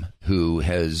Berquam, who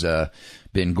has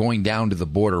been going down to the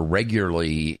border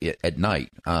regularly at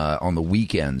night on the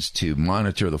weekends to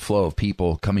monitor the flow of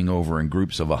people coming over in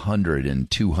groups of 100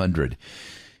 and 200.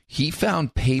 He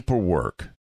found paperwork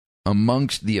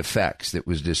amongst the effects that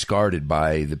was discarded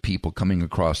by the people coming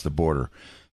across the border.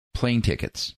 Plane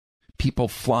tickets, people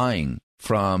flying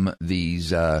from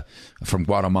from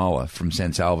Guatemala, from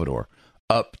San Salvador,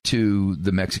 up to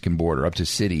the Mexican border, up to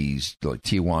cities like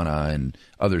Tijuana and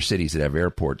other cities that have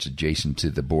airports adjacent to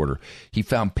the border. He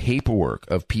found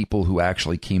paperwork of people who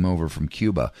actually came over from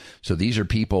Cuba. So these are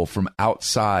people from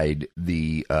outside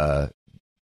our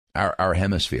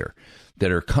hemisphere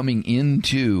that are coming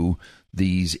into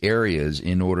these areas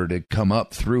in order to come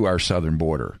up through our southern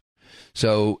border.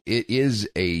 So it is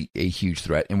a huge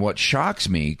threat. And what shocks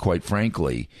me, quite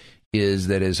frankly, is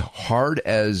that as hard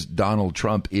as Donald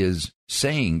Trump is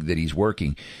saying that he's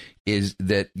working, is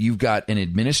that you've got an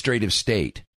administrative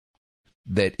state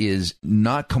that is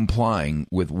not complying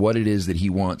with what it is that he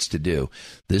wants to do.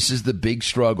 This is the big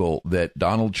struggle that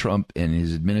Donald Trump and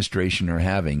his administration are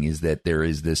having, is that there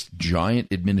is this giant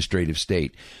administrative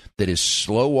state that is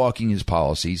slow walking his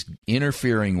policies,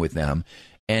 interfering with them,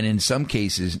 and in some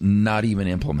cases not even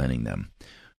implementing them.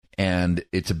 And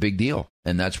it's a big deal.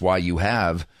 And that's why you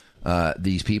have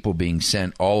these people being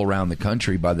sent all around the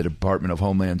country by the Department of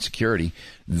Homeland Security.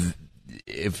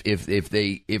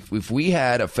 If we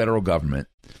had a federal government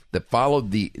that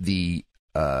followed the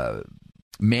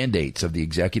mandates of the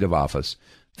executive office,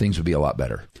 things would be a lot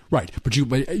better. Right, but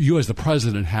you as the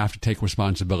president have to take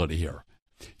responsibility here.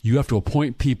 You have to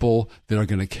appoint people that are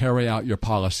going to carry out your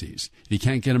policies. If you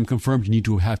can't get them confirmed, you need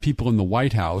to have people in the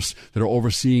White House that are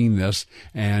overseeing this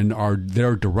and are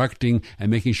there directing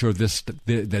and making sure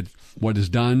that what is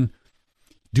done,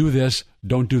 do this,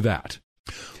 don't do that.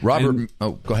 Robert,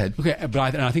 go ahead. Okay,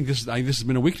 but I think this has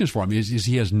been a weakness for him. Is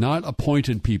he has not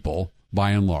appointed people,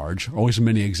 by and large, always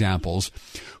many examples,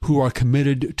 who are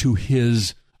committed to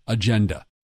his agenda,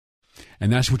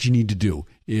 and that's what you need to do.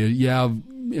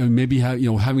 Maybe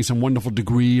having some wonderful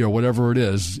degree or whatever it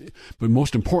is, but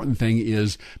most important thing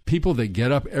is people that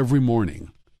get up every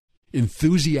morning,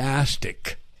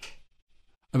 enthusiastic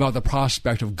about the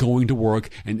prospect of going to work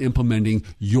and implementing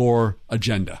your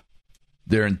agenda.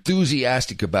 They're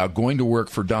enthusiastic about going to work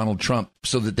for Donald Trump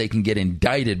so that they can get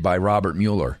indicted by Robert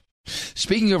Mueller.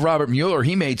 Speaking of Robert Mueller,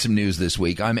 he made some news this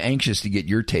week. I'm anxious to get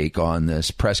your take on this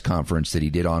press conference that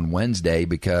he did on Wednesday,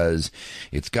 because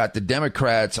it's got the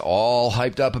Democrats all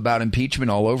hyped up about impeachment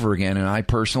all over again. And I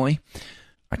personally,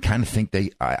 I kind of think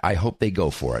I hope they go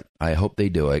for it. I hope they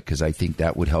do it, because I think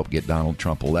that would help get Donald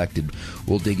Trump elected.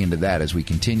 We'll dig into that as we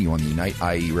continue on the Unite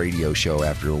IE radio show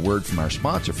after a word from our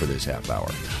sponsor for this half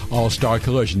hour. All-Star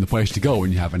Collision, the place to go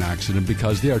when you have an accident,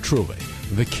 because they are truly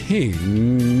the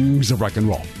kings of rock and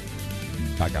roll.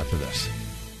 Back after this.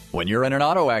 When you're in an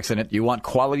auto accident, you want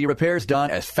quality repairs done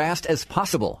as fast as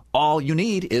possible. All you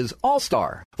need is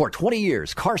All-Star. For 20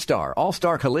 years, CarStar,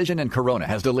 All-Star Collision, and Corona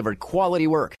has delivered quality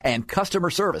work and customer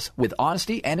service with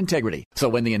honesty and integrity. So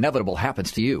when the inevitable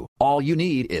happens to you, all you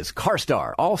need is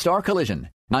CarStar, All-Star Collision.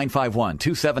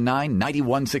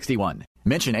 951-279-9161.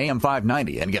 Mention AM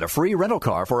 590 and get a free rental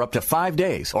car for up to 5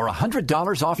 days or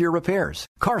 $100 off your repairs.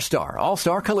 CarStar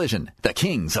All-Star Collision, the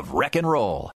kings of wreck and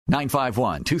roll.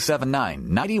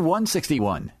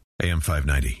 951-279-9161. AM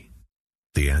 590,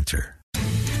 The Answer.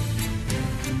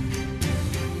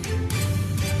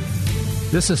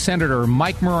 This is Senator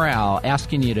Mike Morale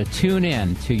asking you to tune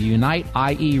in to Unite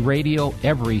IE Radio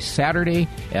every Saturday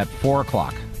at 4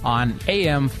 o'clock on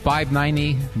AM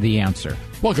 590, The Answer.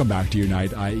 Welcome back to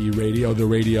Unite IE Radio, the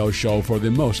radio show for the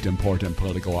most important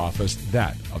political office,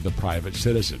 that of the private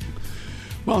citizen.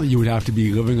 Well, you would have to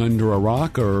be living under a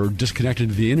rock or disconnected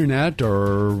to the internet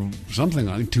or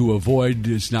something to avoid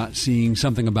not seeing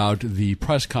something about the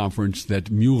press conference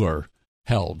that Mueller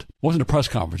held. It wasn't a press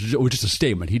conference, it was just a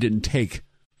statement. He didn't take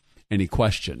any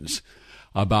questions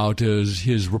about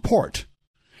his report.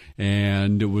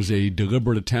 And it was a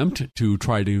deliberate attempt to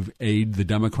try to aid the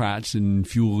Democrats in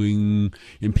fueling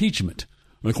impeachment.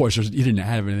 And of course, he didn't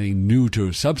have anything new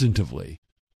substantively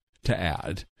to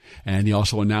add. And he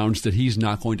also announced that he's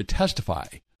not going to testify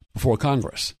before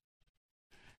Congress.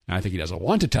 And I think he doesn't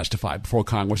want to testify before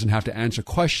Congress and have to answer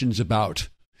questions about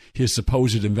his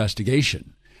supposed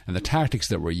investigation and the tactics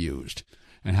that were used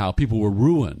and how people were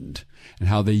ruined and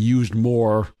how they used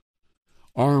more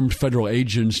armed federal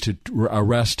agents to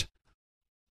arrest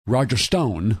Roger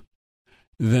Stone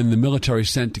than the military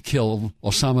sent to kill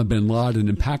Osama bin Laden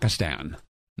in Pakistan. Isn't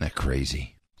that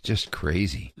crazy? Just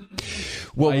crazy.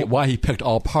 Well, why he picked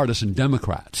all partisan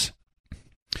Democrats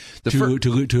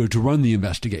to run the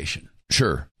investigation.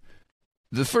 Sure.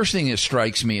 The first thing that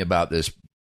strikes me about this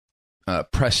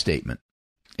press statement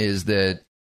is that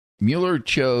Mueller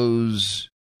chose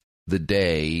the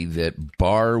day that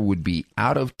Barr would be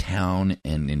out of town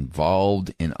and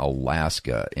involved in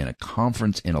Alaska, in a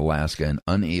conference in Alaska, and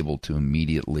unable to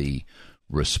immediately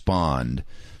respond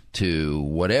to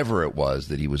whatever it was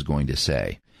that he was going to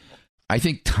say. I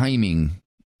think timing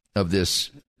of this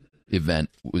event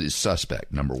is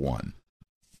suspect, number one.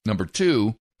 Number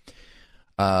two,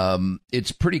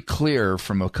 it's pretty clear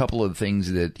from a couple of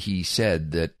things that he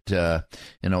said that,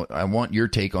 I want your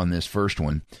take on this first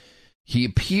one. He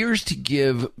appears to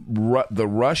give the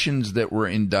Russians that were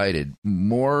indicted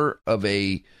more of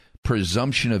a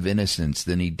presumption of innocence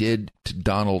than he did to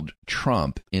Donald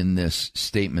Trump in this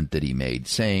statement that he made,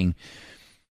 saying,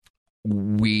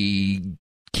 we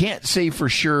can't say for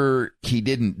sure he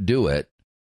didn't do it,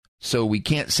 so we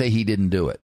can't say he didn't do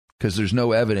it, because there's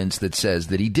no evidence that says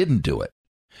that he didn't do it.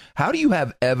 How do you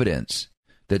have evidence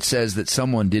that says that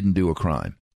someone didn't do a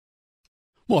crime?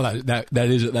 Well, that's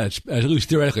at least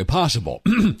theoretically possible.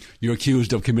 You're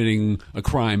accused of committing a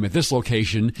crime at this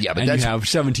location, and you have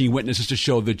 17 witnesses to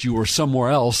show that you were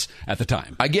somewhere else at the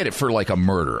time. I get it for like a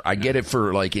murder. I get it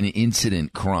for like an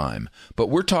incident crime. But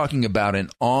we're talking about an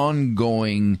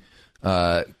ongoing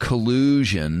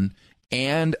collusion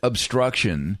and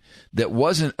obstruction that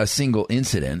wasn't a single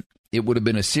incident. It would have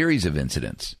been a series of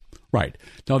incidents. Right.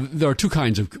 Now, there are two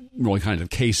kinds of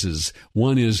cases.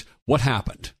 One is what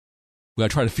happened. We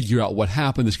got to try to figure out what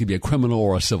happened. This could be a criminal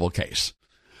or a civil case.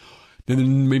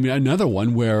 Then maybe another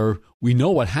one where we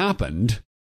know what happened,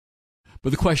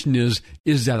 but the question is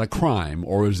that a crime,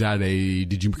 or is that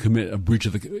did you commit a breach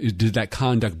of did that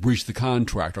conduct breach the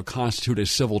contract or constitute a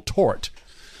civil tort?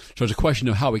 So it's a question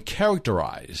of how we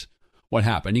characterize what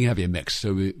happened. You can have a mix.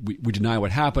 So we deny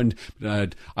what happened. I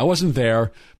wasn't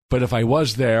there, but if I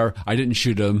was there, I didn't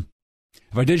shoot him.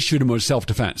 If I did shoot him, it was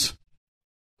self-defense.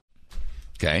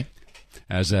 Okay.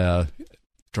 As a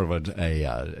sort of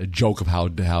a joke of how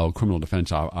criminal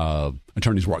defense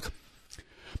attorneys work.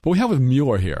 But what we have with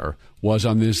Mueller here was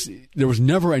on this, there was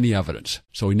never any evidence.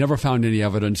 So he never found any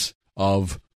evidence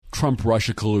of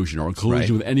Trump-Russia collusion or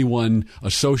collusion with anyone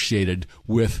associated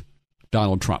with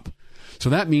Donald Trump. So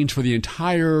that means for the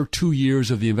entire 2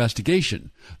 years of the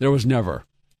investigation, there was never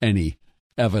any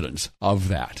evidence of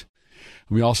that.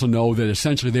 We also know that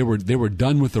essentially they were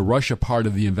done with the Russia part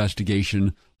of the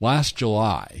investigation last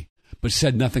July, but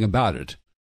said nothing about it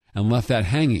and left that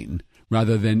hanging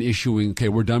rather than issuing, okay,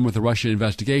 we're done with the Russia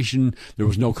investigation. There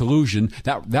was no collusion.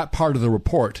 That part of the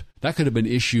report, that could have been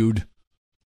issued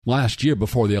last year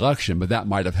before the election, but that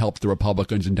might have helped the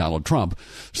Republicans and Donald Trump.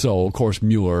 So, of course,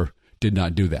 Mueller did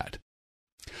not do that.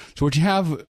 So what you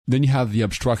have, then you have the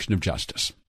obstruction of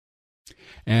justice.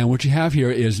 And what you have here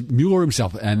is Mueller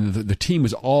himself, and the team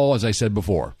is all, as I said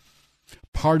before,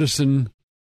 partisan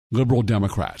liberal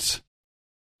Democrats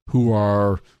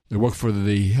who they work for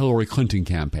the Hillary Clinton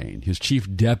campaign. His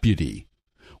chief deputy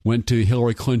went to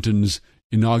Hillary Clinton's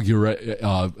inaugural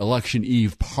election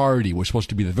eve party, was supposed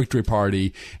to be the victory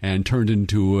party, and turned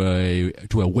into a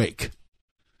wake.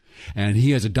 And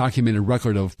he has a documented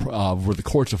record of where the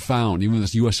courts have found, even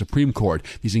this U.S. Supreme Court,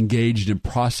 he's engaged in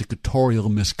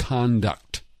prosecutorial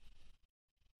misconduct.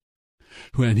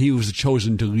 And he was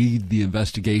chosen to lead the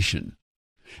investigation.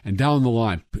 And down the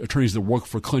line, attorneys that work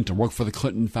for Clinton, work for the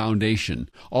Clinton Foundation,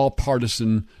 all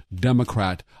partisan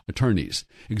Democrat attorneys.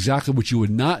 Exactly what you would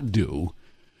not do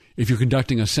if you're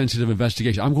conducting a sensitive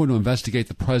investigation. I'm going to investigate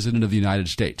the President of the United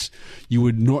States. You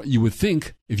would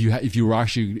think, if you were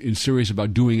actually serious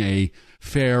about doing a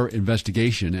fair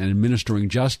investigation and administering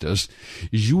justice,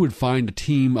 is you would find a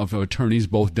team of attorneys,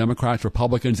 both Democrats,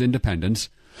 Republicans, Independents,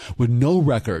 with no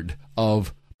record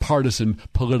of partisan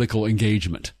political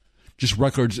engagement. Just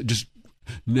records,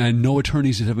 and no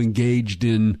attorneys that have engaged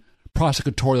in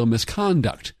prosecutorial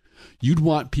misconduct. You'd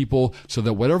want people so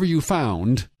that whatever you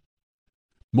found,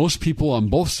 most people on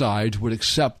both sides would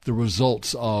accept the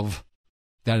results of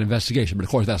that investigation. But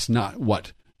of course, that's not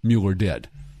what Mueller did.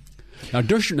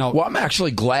 Well, I'm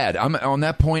actually glad. On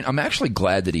that point, I'm actually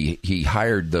glad that he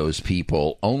hired those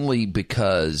people, only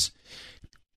because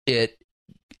it,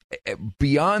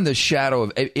 beyond the shadow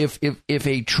of, if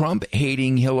a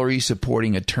Trump-hating,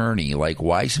 Hillary-supporting attorney like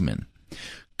Weissman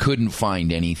couldn't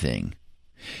find anything,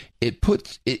 it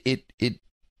puts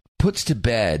to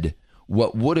bed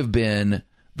what would have been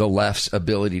the left's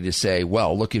ability to say,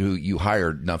 well, look at who you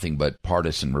hired, nothing but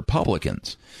partisan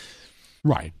Republicans.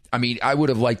 Right. I mean, I would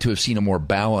have liked to have seen a more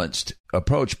balanced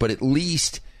approach, but at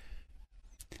least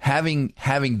having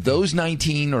those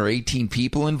 19 or 18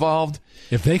 people involved,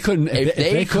 if they couldn't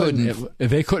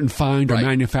find or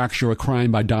manufacture a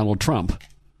crime by Donald Trump,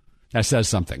 that says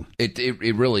something.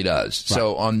 It really does. Right.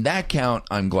 So on that count,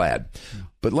 I'm glad.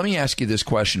 But let me ask you this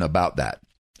question about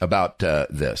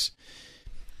this.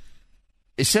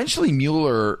 Essentially,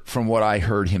 Mueller, from what I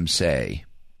heard him say,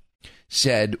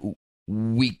 said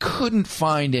we couldn't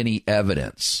find any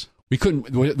evidence. We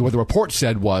couldn't. What the report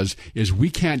said is we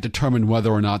can't determine whether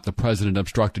or not the president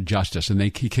obstructed justice, and he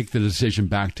kicked the decision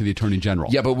back to the attorney general.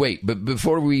 Yeah, but wait. But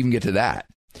before we even get to that,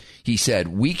 he said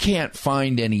we can't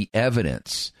find any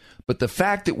evidence. But the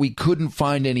fact that we couldn't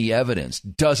find any evidence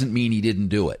doesn't mean he didn't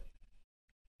do it.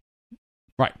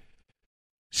 Right.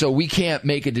 So we can't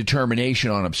make a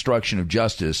determination on obstruction of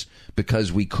justice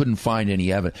because we couldn't find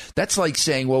any evidence. That's like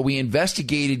saying, well, we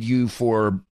investigated you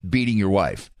for beating your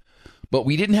wife, but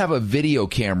we didn't have a video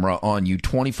camera on you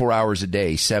 24 hours a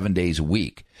day, 7 days a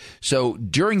week. So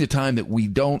during the time that we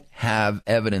don't have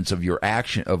evidence of your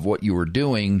action, of what you were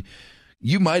doing,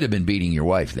 you might have been beating your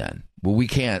wife then. Well, we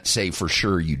can't say for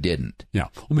sure you didn't. Yeah.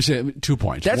 Let me say 2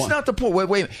 points. That's not the point.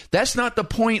 Wait. That's not the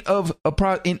point of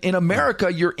in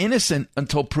America, you're innocent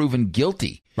until proven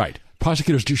guilty. Right.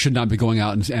 Prosecutors should not be going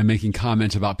out and making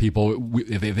comments about people.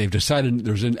 If they've decided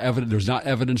there's not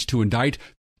evidence to indict,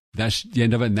 that's the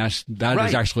end of it, and that right.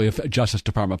 is actually a Justice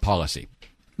Department policy.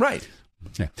 Right.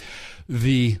 Yeah.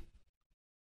 The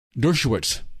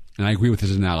Dershowitz, and I agree with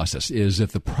his analysis, is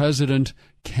that the president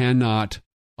cannot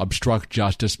obstruct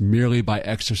justice merely by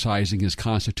exercising his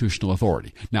constitutional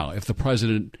authority. Now, if the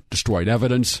president destroyed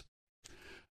evidence,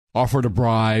 offered a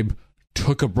bribe,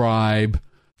 took a bribe,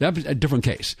 that's a different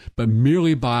case. But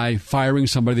merely by firing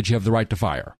somebody that you have the right to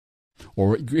fire,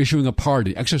 or issuing a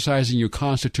pardon, exercising your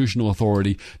constitutional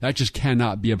authority, that just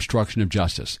cannot be obstruction of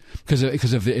justice.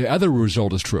 Because if the other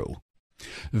result is true,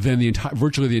 then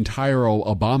virtually the entire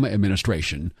Obama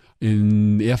administration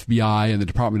in the FBI and the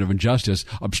Department of Justice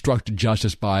obstructed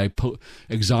justice by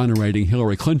exonerating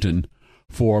Hillary Clinton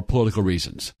for political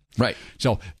reasons. Right.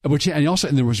 So,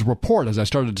 and there was a report, as I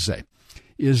started to say,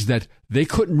 is that they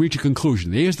couldn't reach a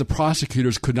conclusion. They, as the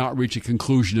prosecutors, could not reach a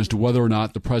conclusion as to whether or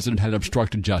not the president had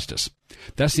obstructed justice.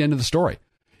 That's the end of the story.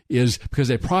 Is because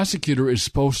a prosecutor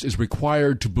is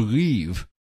required to believe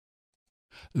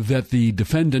that the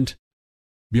defendant,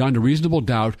 beyond a reasonable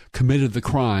doubt, committed the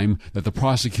crime that the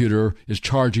prosecutor is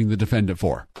charging the defendant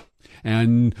for.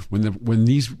 And when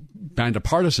these band of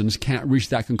partisans can't reach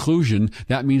that conclusion,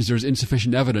 that means there's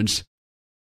insufficient evidence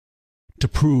to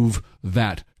prove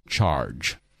that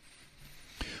charge.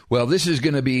 Well, this is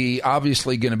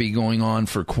obviously going to be going on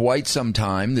for quite some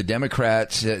time. The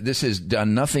Democrats, this has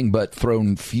done nothing but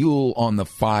thrown fuel on the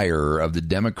fire of the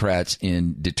Democrats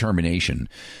in determination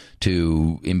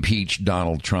to impeach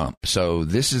Donald Trump. So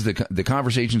this is the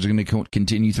conversations are going to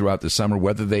continue throughout the summer.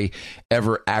 Whether they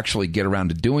ever actually get around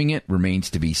to doing it remains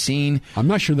to be seen. I'm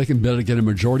not sure they can be able to get a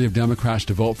majority of Democrats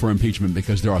to vote for impeachment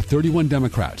because there are 31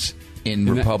 Democrats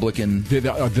in Republican that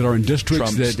are in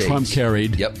districts that Trump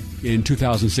carried in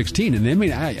 2016, and they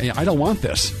may. I don't want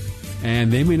this.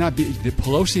 And they may not be.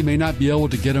 Pelosi may not be able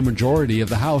to get a majority of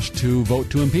the House to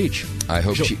vote to impeach. I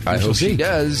hope she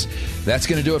does. That's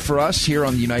going to do it for us here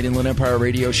on the United Inland Empire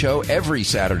Radio Show every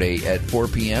Saturday at 4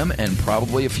 p.m. and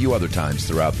probably a few other times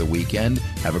throughout the weekend.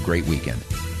 Have a great weekend.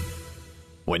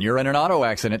 When you're in an auto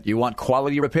accident, you want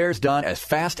quality repairs done as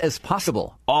fast as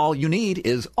possible. All you need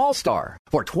is All-Star.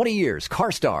 For 20 years,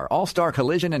 CarStar, All-Star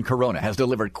Collision, and Corona has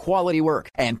delivered quality work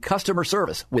and customer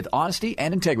service with honesty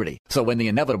and integrity. So when the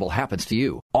inevitable happens to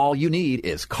you, all you need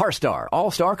is CarStar,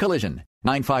 All-Star Collision.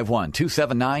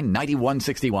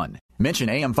 951-279-9161. Mention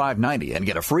AM 590 and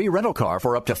get a free rental car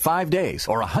for up to 5 days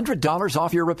or $100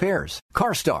 off your repairs.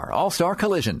 CarStar All-Star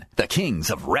Collision, the kings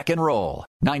of wreck and roll.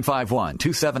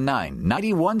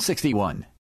 951-279-9161.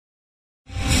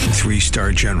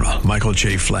 3-star General Michael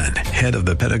J. Flynn, head of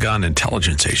the Pentagon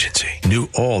Intelligence Agency, knew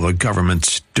all the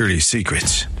government's dirty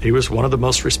secrets. He was one of the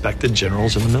most respected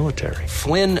generals in the military.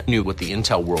 Flynn knew what the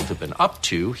intel world had been up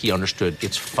to. He understood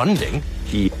its funding.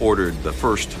 He ordered the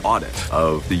first audit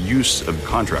of the use of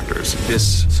contractors.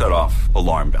 This set off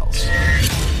alarm bells.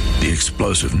 The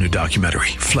explosive new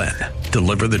documentary, Flynn,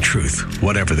 Deliver the Truth,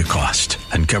 Whatever the Cost,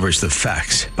 uncovers the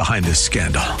facts behind this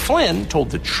scandal. Flynn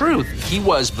told the truth. He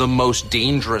was the most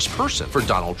dangerous person for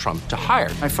Donald Trump to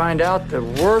hire. I find out the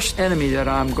worst enemy that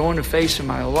I'm going to face in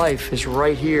my life is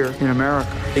right here in America.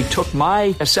 They took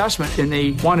my assessment and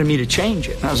they wanted me to change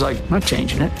it. And I was like, I'm not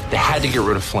changing it. They had to get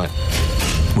rid of Flynn.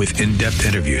 With in-depth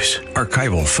interviews,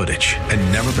 archival footage,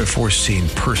 and never-before-seen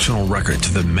personal records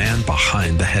of the man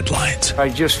behind the headlines. I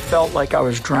just felt like I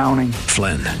was drowning.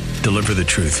 Flynn, Deliver the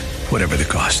Truth, Whatever the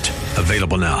Cost.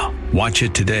 Available now. Watch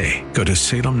it today. Go to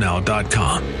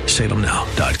salemnow.com.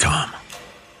 salemnow.com.